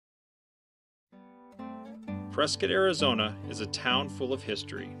Prescott, Arizona is a town full of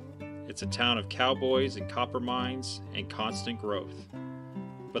history. It's a town of cowboys and copper mines and constant growth.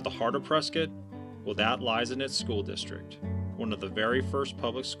 But the heart of Prescott, well, that lies in its school district, one of the very first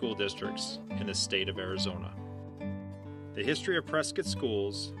public school districts in the state of Arizona. The history of Prescott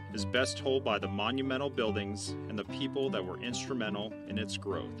schools is best told by the monumental buildings and the people that were instrumental in its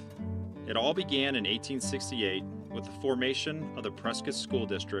growth. It all began in 1868 with the formation of the Prescott School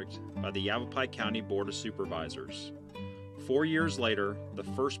District by the Yavapai County Board of Supervisors. 4 years later, the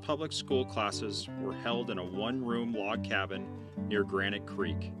first public school classes were held in a one-room log cabin near Granite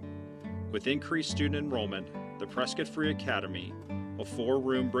Creek. With increased student enrollment, the Prescott Free Academy, a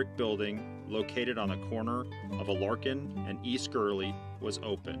 4-room brick building located on the corner of Alarcon and East Gurley, was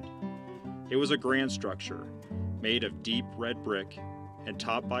opened. It was a grand structure, made of deep red brick and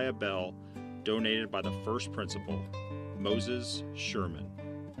topped by a bell donated by the first principal, Moses Sherman.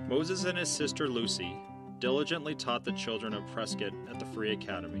 Moses and his sister Lucy diligently taught the children of Prescott at the Free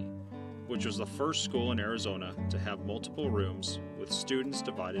Academy, which was the first school in Arizona to have multiple rooms with students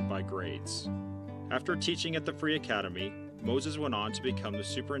divided by grades. After teaching at the Free Academy, Moses went on to become the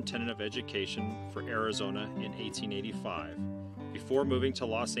Superintendent of Education for Arizona in 1885, before moving to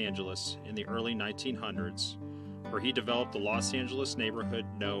Los Angeles in the early 1900s, where he developed the Los Angeles neighborhood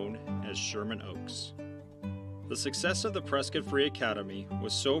known as Sherman Oaks. The success of the Prescott Free Academy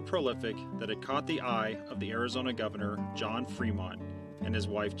was so prolific that it caught the eye of the Arizona Governor John Fremont and his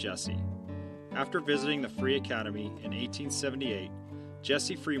wife Jessie. After visiting the Free Academy in 1878,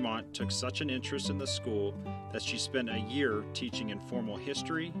 Jessie Fremont took such an interest in the school that she spent a year teaching informal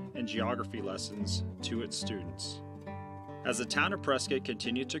history and geography lessons to its students. As the town of Prescott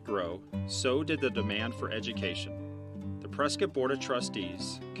continued to grow, so did the demand for education. The Prescott Board of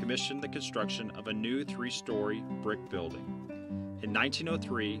Trustees commissioned the construction of a new 3-story brick building. In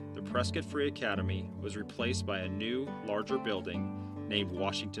 1903, the Prescott Free Academy was replaced by a new, larger building named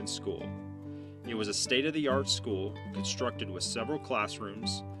Washington School. It was a state-of-the-art school constructed with several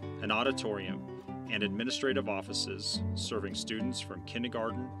classrooms, an auditorium, and administrative offices serving students from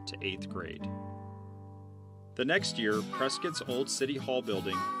kindergarten to 8th grade. The next year, Prescott's old City Hall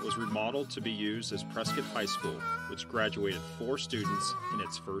building was remodeled to be used as Prescott High School, which graduated 4 students in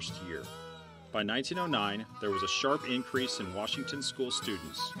its first year. By 1909, there was a sharp increase in Washington School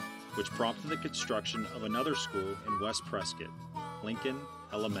students, which prompted the construction of another school in West Prescott, Lincoln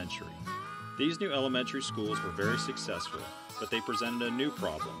Elementary. These new elementary schools were very successful, but they presented a new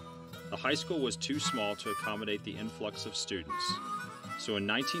problem. The high school was too small to accommodate the influx of students. So in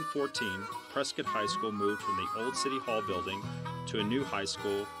 1914, Prescott High School moved from the old City Hall building to a new high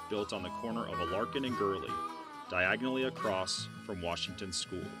school built on the corner of Alarcon and Gurley, diagonally across from Washington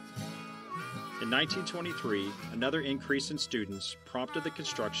School. In 1923, another increase in students prompted the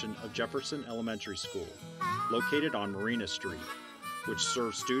construction of Jefferson Elementary School, located on Marina Street, which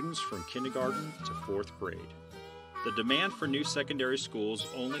served students from kindergarten to 4th grade. The demand for new secondary schools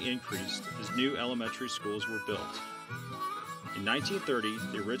only increased as new elementary schools were built. In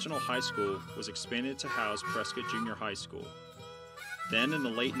 1930, the original high school was expanded to house Prescott Junior High School. Then in the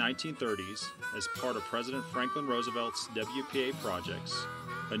late 1930s, as part of President Franklin Roosevelt's WPA projects,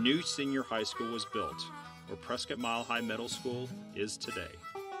 a new senior high school was built, where Prescott Mile High Middle School is today.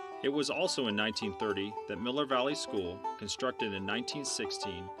 It was also in 1930 that Miller Valley School, constructed in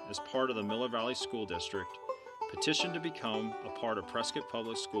 1916 as part of the Miller Valley School District, petitioned to become a part of Prescott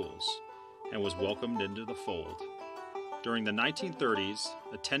Public Schools and was welcomed into the fold. During the 1930s,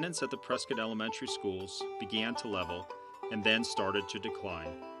 attendance at the Prescott elementary schools began to level and then started to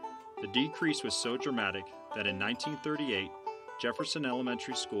decline. The decrease was so dramatic that in 1938, Jefferson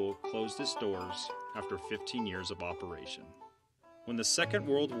Elementary School closed its doors after 15 years of operation. When the Second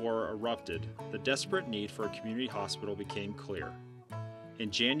World War erupted, the desperate need for a community hospital became clear.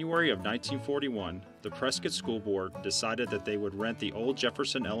 In January of 1941, the Prescott School Board decided that they would rent the old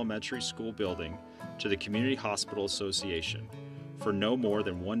Jefferson Elementary School building to the Community Hospital Association for no more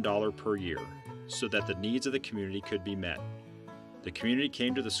than $1 per year, so that the needs of the community could be met. The community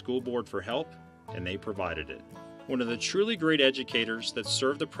came to the school board for help, and they provided it. One of the truly great educators that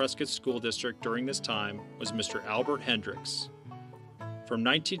served the Prescott School District during this time was Mr. Albert Hendricks. From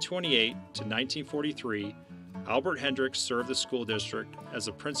 1928 to 1943, Albert Hendricks served the school district as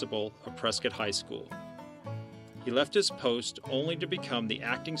a principal of Prescott High School. He left his post only to become the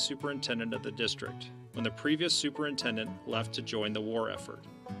acting superintendent of the district when the previous superintendent left to join the war effort.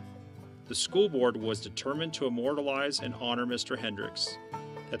 The school board was determined to immortalize and honor Mr. Hendricks,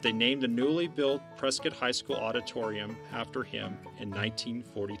 that they named the newly built Prescott High School auditorium after him in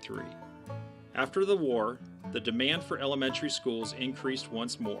 1943. After the war, the demand for elementary schools increased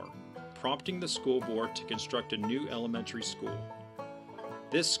once more, prompting the school board to construct a new elementary school.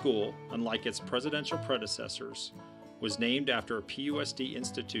 This school, unlike its presidential predecessors, was named after a PUSD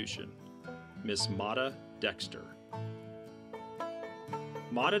institution, Miss Mata Dexter.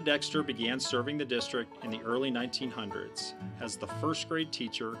 Mata Dexter began serving the district in the early 1900s as the first grade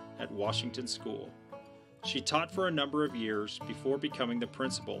teacher at Washington School. She taught for a number of years before becoming the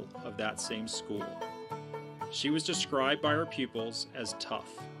principal of that same school. She was described by her pupils as tough,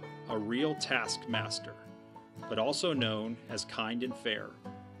 a real taskmaster, but also known as kind and fair.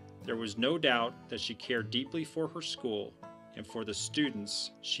 There was no doubt that she cared deeply for her school and for the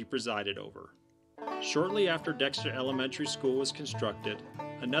students she presided over. Shortly after Dexter Elementary School was constructed,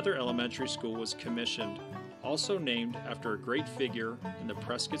 another elementary school was commissioned, also named after a great figure in the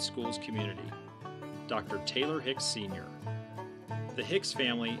Prescott Schools community, Dr. Taylor Hicks Sr. The Hicks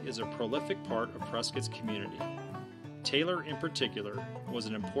family is a prolific part of Prescott's community. Taylor, in particular, was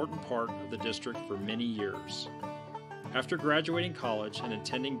an important part of the district for many years. After graduating college and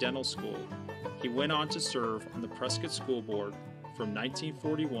attending dental school, he went on to serve on the Prescott School Board from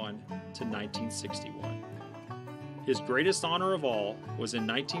 1941 to 1961. His greatest honor of all was in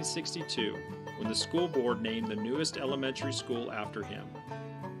 1962 when the school board named the newest elementary school after him,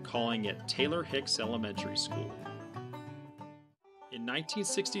 calling it Taylor Hicks Elementary School. In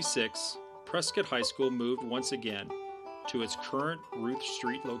 1966, Prescott High School moved once again to its current Ruth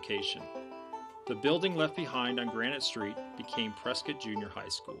Street location. The building left behind on Granite Street became Prescott Junior High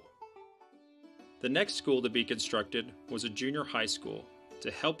School. The next school to be constructed was a junior high school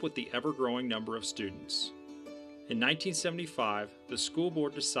to help with the ever-growing number of students. In 1975, the school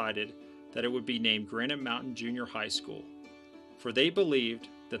board decided that it would be named Granite Mountain Junior High School, for they believed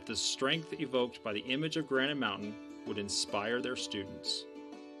that the strength evoked by the image of Granite Mountain would inspire their students.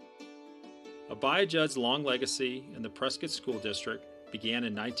 Abiah Judd's long legacy in the Prescott School District began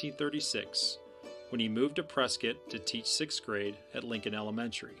in 1936 when he moved to Prescott to teach 6th grade at Lincoln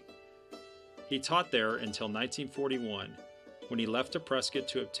Elementary. He taught there until 1941 when he left to Prescott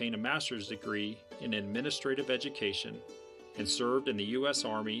to obtain a master's degree in administrative education and served in the U.S.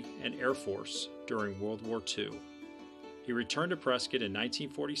 Army and Air Force during World War II. He returned to Prescott in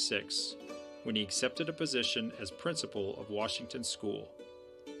 1946 when he accepted a position as principal of Washington School.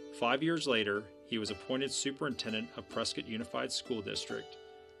 5 years later, he was appointed superintendent of Prescott Unified School District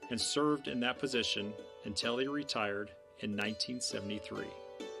and served in that position until he retired in 1973.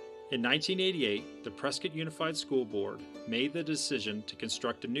 In 1988, the Prescott Unified School Board made the decision to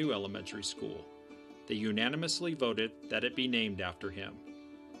construct a new elementary school. They unanimously voted that it be named after him.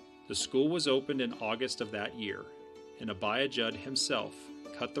 The school was opened in August of that year, and Abiah Judd himself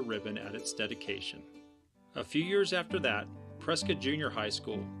cut the ribbon at its dedication. A few years after that, Prescott Junior High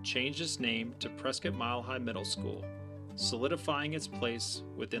School changed its name to Prescott Mile High Middle School, solidifying its place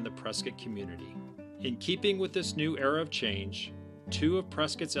within the Prescott community. In keeping with this new era of change, 2 of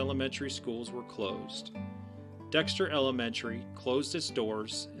Prescott's elementary schools were closed. Dexter Elementary closed its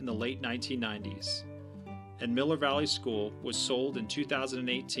doors in the late 1990s, and Miller Valley School was sold in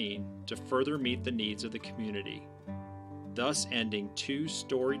 2018 to further meet the needs of the community, thus ending 2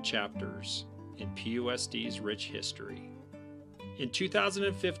 storied chapters in PUSD's rich history. In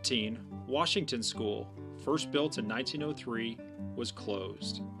 2015, Washington School, first built in 1903, was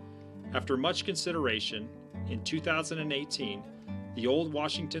closed. After much consideration, in 2018, the old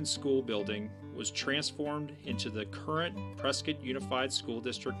Washington School building was transformed into the current Prescott Unified School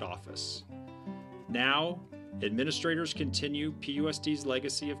District office. Now, administrators continue PUSD's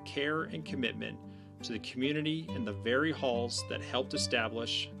legacy of care and commitment to the community in the very halls that helped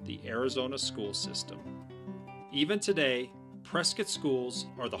establish the Arizona school system. Even today, Prescott schools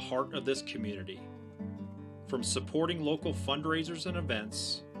are the heart of this community. From supporting local fundraisers and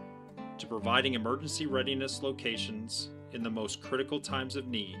events, to providing emergency readiness locations in the most critical times of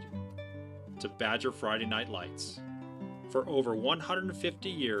need, to Badger Friday Night Lights. For over 150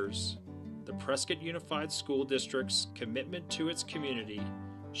 years, the Prescott Unified School District's commitment to its community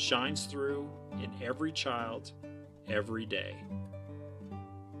shines through in every child, every day.